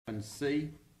C,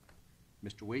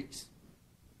 Mr. Weeks.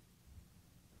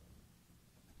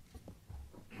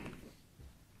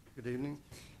 Good evening.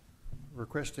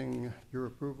 Requesting your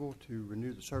approval to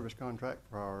renew the service contract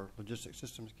for our logistics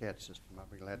systems CAD system. I'll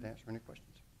be glad to answer any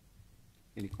questions.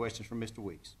 Any questions from Mr.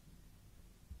 Weeks?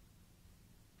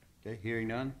 Okay, hearing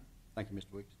none. Thank you,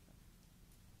 Mr. Weeks.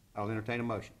 I'll entertain a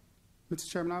motion. Mr.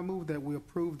 Chairman, I move that we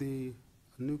approve the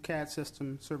new CAD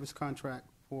system service contract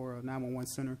for 911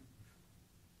 Center.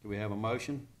 Do we have a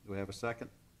motion? Do we have a second?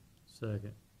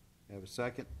 Second. We have a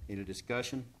second. Any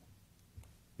discussion?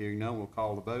 Hearing none, we'll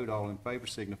call the vote. All in favor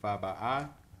signify by aye.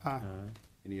 Aye.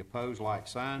 Any opposed, like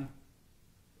sign.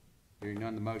 Hearing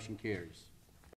none, the motion carries.